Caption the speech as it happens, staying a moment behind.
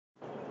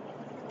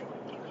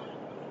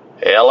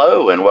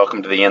Hello and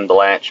welcome to the In the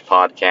Latch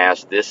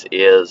podcast. This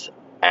is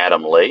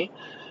Adam Lee.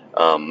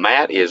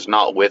 Matt is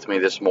not with me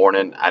this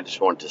morning. I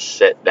just wanted to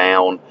sit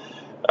down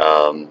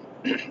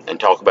and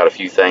talk about a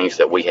few things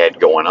that we had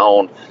going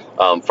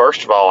on.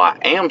 First of all, I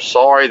am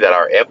sorry that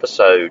our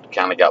episode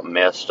kind of got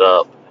messed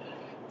up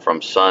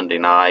from Sunday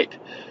night.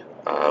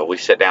 We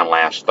sat down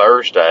last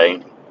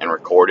Thursday and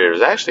recorded. It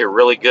was actually a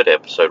really good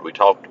episode. We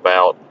talked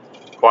about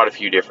quite a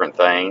few different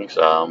things.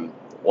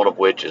 One of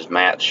which is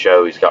Matt's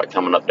show he's got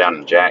coming up down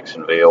in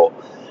Jacksonville,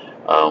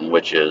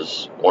 which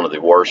is one of the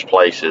worst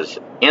places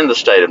in the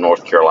state of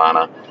North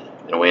Carolina.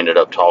 And we ended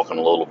up talking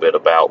a little bit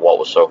about what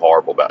was so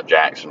horrible about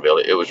Jacksonville.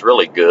 It was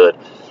really good.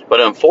 But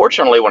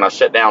unfortunately, when I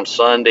sat down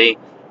Sunday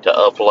to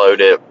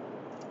upload it,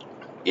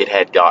 it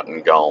had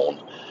gotten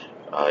gone.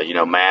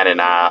 Matt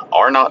and I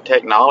are not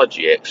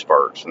technology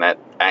experts, and that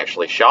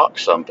actually shocked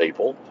some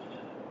people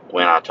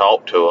when I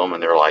talked to them,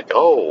 and they're like,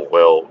 oh,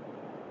 well,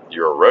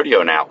 you're a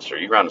rodeo announcer.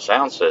 You run a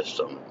sound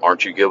system.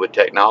 Aren't you good with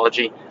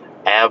technology?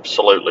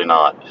 Absolutely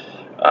not.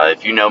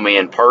 If you know me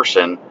in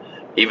person,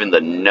 even the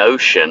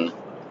notion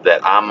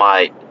that I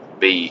might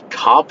be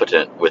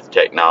competent with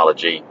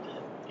technology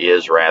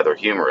is rather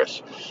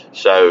humorous.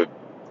 So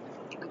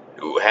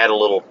we had a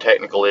little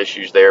technical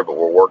issues there, but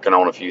we're working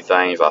on a few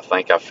things. I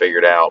think I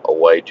figured out a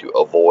way to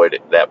avoid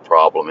that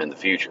problem in the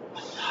future.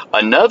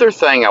 Another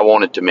thing I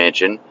wanted to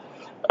mention,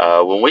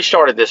 when we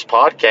started this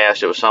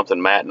podcast, it was something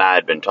Matt and I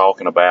had been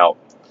talking about,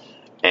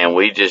 and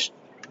we just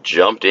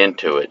jumped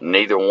into it.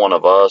 Neither one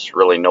of us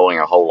really knowing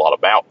a whole lot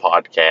about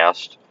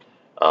podcasts.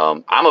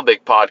 I'm a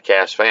big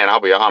podcast fan. I'll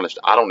be honest,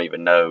 I don't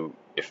even know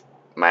if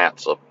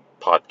Matt's a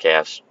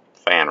podcast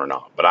fan or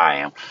not, but I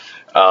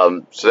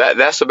am. So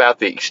that's about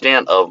the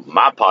extent of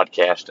my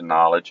podcasting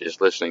knowledge, is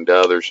listening to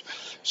others.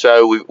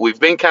 So we've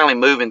been kind of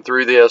moving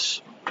through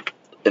this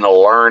in a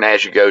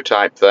learn-as-you-go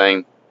type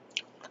thing,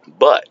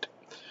 but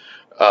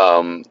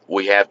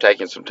we have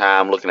taken some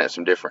time looking at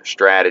some different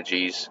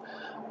strategies.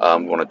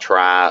 I'm going to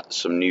try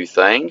some new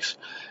things,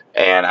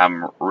 and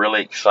I'm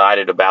really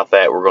excited about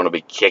that. We're going to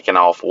be kicking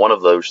off one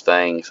of those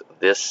things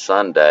this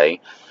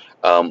Sunday.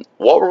 What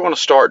we're going to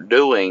start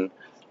doing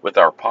with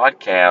our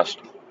podcast,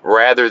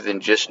 rather than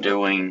just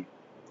doing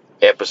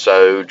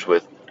episodes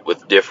with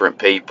different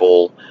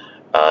people,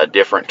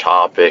 different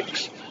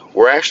topics,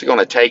 we're actually going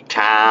to take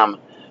time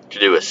to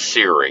do a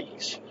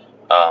series.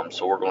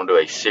 So we're going to do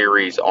a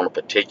series on a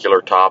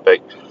particular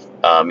topic.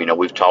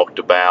 We've talked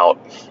about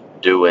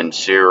doing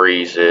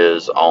series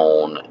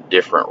on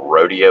different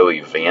rodeo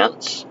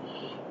events,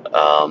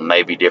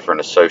 maybe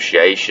different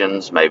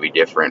associations, maybe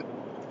different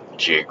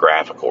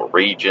geographical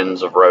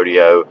regions of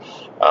rodeo,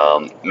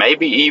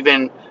 maybe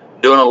even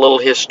doing a little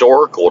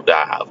historical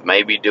dive,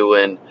 maybe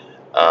doing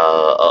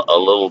a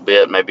little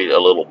bit, maybe a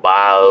little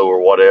bio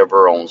or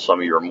whatever on some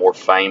of your more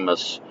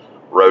famous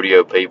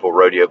rodeo people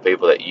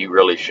that you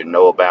really should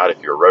know about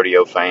if you're a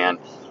rodeo fan.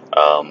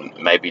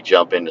 Maybe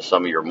jump into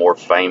some of your more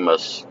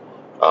famous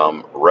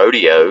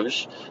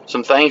rodeos,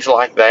 some things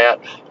like that.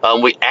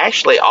 We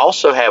actually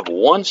also have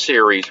one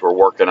series we're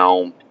working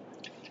on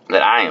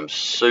that I am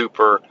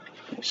super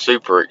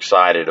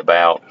excited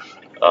about.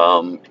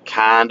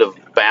 Kind of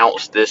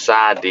bounced this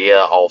idea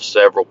off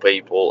several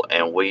people,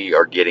 and we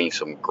are getting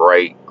some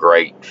great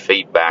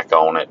feedback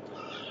on it.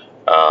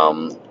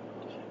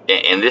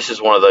 And this is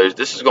one of those,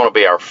 this is going to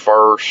be our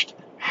first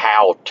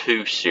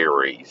how-to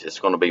series. It's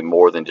going to be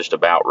more than just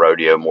about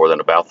rodeo, more than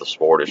about the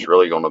sport. It's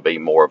really going to be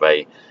more of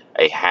a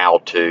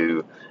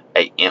how-to,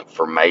 a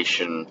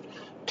information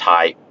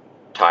type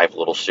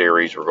little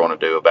series we're going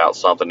to do about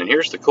something. And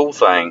here's the cool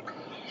thing.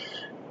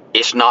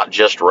 It's not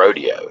just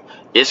rodeo.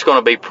 It's going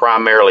to be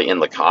primarily in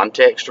the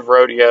context of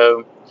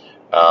rodeo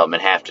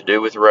and have to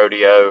do with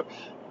rodeo.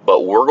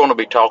 But we're going to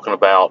be talking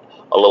about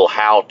a little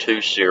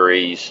how-to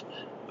series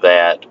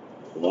that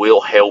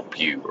will help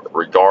you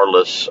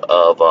regardless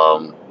of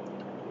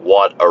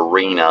what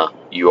arena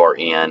you are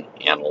in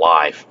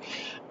life.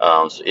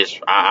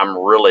 I'm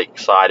really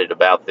excited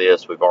about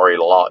this. We've already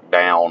locked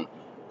down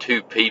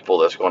 2 people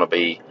that's going to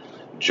be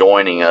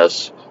joining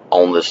us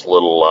on this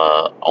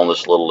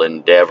little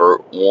endeavor.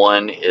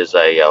 One is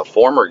a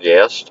former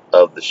guest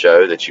of the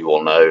show that you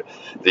will know.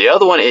 The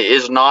other one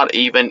is not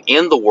even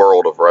in the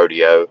world of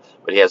rodeo,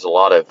 but he has a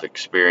lot of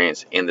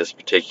experience in this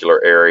particular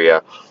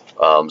area.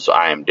 So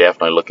I am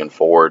definitely looking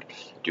forward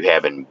to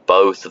having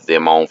both of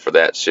them on for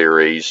that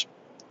series.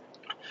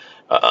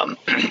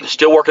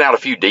 Still working out a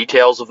few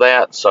details of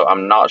that, so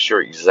I'm not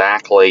sure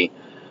exactly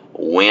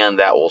when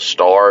that will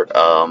start.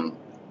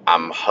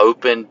 I'm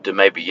hoping to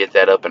maybe get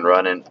that up and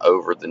running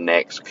over the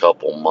next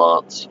couple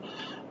months.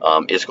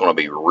 It's going to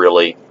be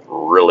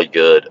really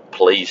good.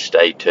 Please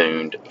stay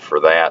tuned for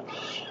that.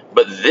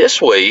 But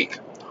this week,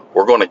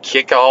 we're going to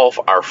kick off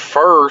our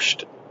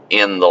first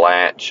In the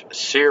Latch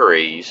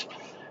series,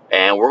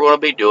 and we're going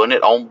to be doing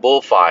it on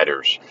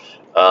bullfighters.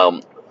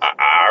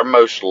 Our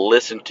most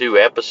listened to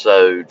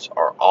episodes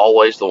are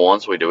always the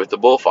ones we do with the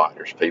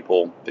bullfighters.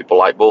 People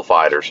like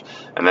bullfighters,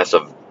 and that's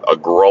a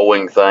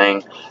growing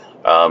thing,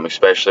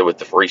 especially with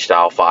the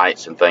freestyle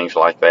fights and things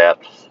like that.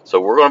 So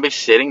we're going to be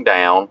sitting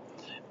down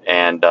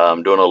and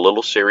doing a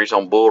little series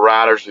on bull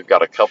riders. We've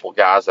got a couple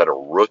guys that are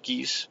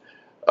rookies,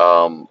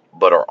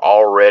 but are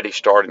already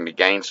starting to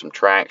gain some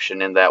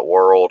traction in that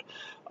world.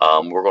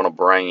 We're going to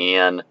bring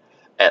in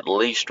at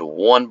least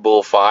one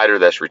bullfighter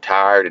that's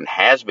retired and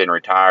has been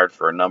retired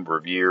for a number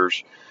of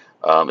years.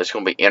 It's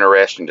going to be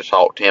interesting to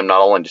talk to him.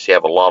 Not only does he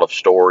have a lot of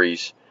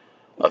stories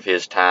of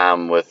his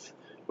time with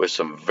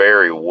some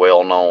very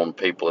well-known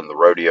people in the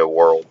rodeo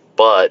world,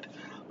 but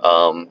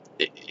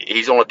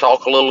he's going to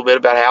talk a little bit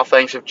about how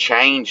things have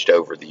changed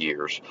over the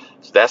years.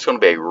 So that's going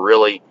to be a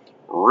really,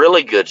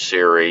 really good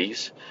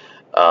series,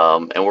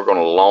 and we're going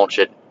to launch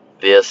it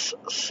this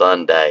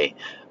Sunday.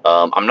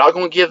 I'm not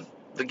going to give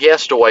the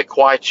guest away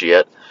quite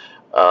yet.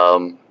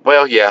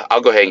 Well, yeah,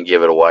 I'll go ahead and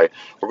give it away.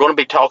 We're going to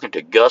be talking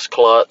to Gus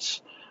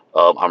Klutz.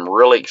 I'm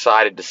really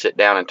excited to sit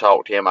down and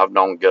talk to him. I've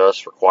known Gus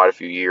for quite a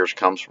few years,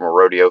 comes from a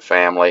rodeo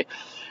family.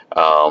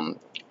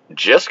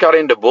 Just got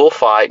into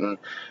bullfighting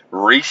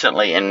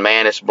recently, and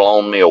man, it's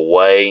blown me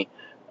away.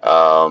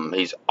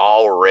 He's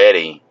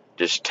already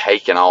just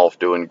taken off,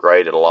 doing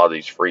great at a lot of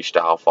these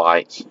freestyle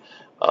fights.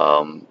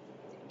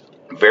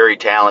 Very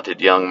talented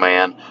young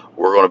man.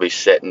 We're going to be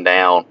sitting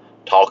down,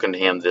 talking to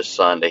him this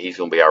Sunday. He's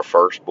going to be our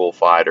first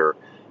bullfighter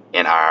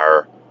in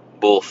our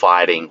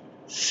bullfighting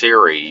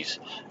series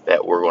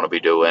that we're going to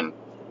be doing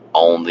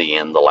on the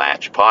In the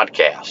Latch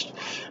podcast.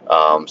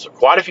 So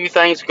quite a few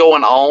things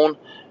going on.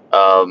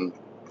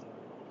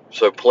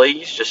 So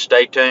please just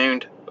stay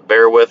tuned.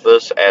 Bear with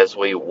us as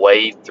we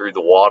wade through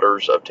the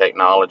waters of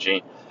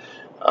technology.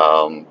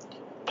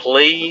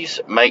 Please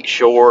make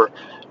sure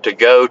to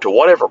go to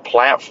whatever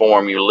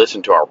platform you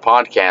listen to our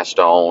podcast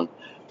on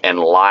and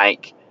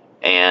like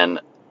and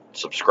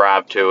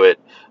subscribe to it.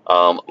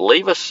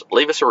 Leave us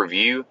a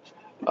review.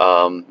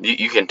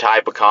 You can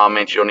type a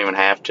comment. You don't even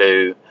have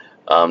to. You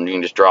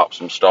can just drop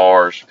some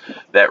stars.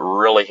 That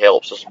really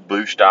helps us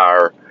boost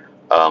our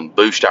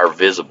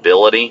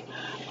visibility.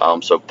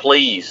 So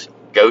please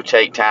go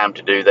take time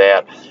to do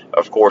that.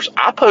 Of course,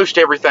 I post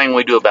everything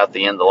we do about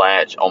the In the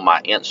Latch on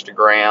my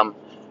Instagram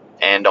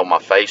and on my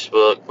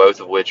Facebook,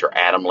 both of which are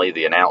Adam Lee,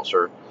 the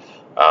announcer.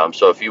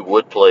 So if you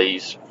would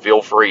please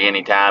feel free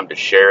anytime to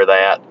share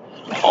that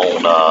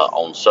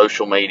on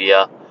social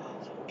media,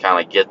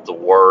 kind of get the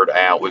word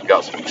out. We've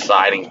got some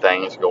exciting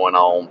things going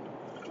on.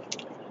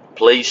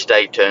 Please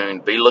stay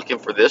tuned. Be looking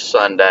for this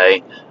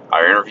Sunday,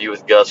 our interview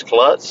with Gus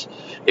Klutz.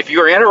 If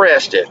you're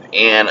interested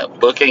in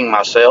booking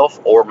myself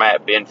or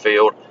Matt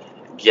Benfield,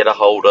 get a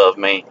hold of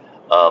me.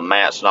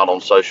 Matt's not on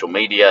social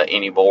media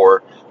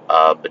anymore,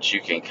 but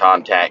you can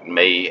contact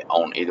me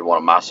on either one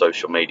of my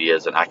social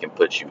medias, and I can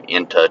put you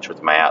in touch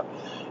with Matt.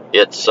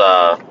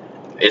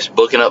 It's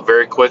booking up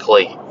very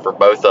quickly for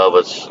both of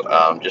us.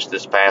 Just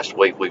this past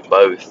week, we've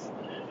both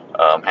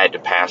had to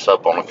pass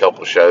up on a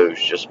couple of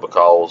shows just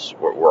because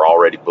we're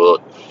already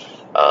booked.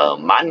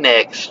 My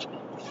next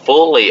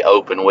fully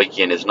open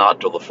weekend is not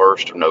till the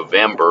 1st of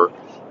November.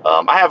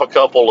 I have a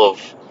couple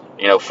of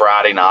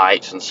Friday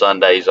nights and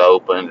Sundays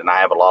open, and I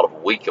have a lot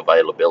of week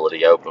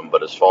availability open,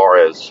 but as far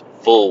as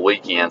full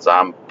weekends,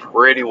 I'm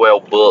pretty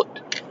well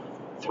booked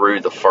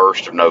through the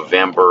 1st of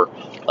November.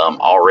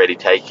 Already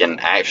taken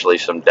actually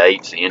some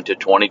dates into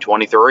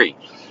 2023.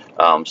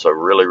 So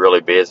really,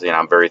 really busy, and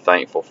I'm very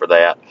thankful for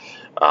that.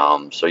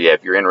 So yeah,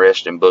 if you're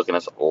interested in booking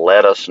us,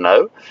 let us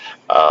know.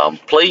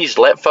 Please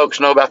let folks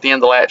know about the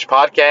In the Latch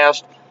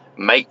podcast.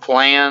 Make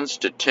plans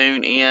to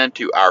tune in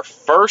to our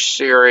first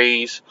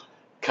series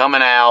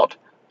coming out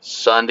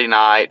Sunday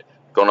night.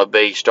 Going to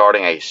be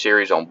starting a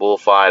series on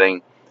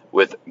bullfighting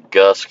with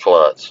Gus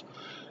Klutz.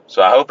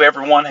 So I hope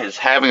everyone is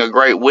having a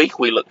great week.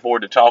 We look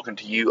forward to talking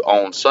to you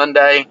on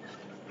Sunday.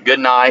 Good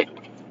night.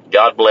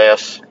 God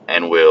bless,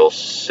 and we'll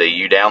see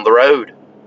you down the road.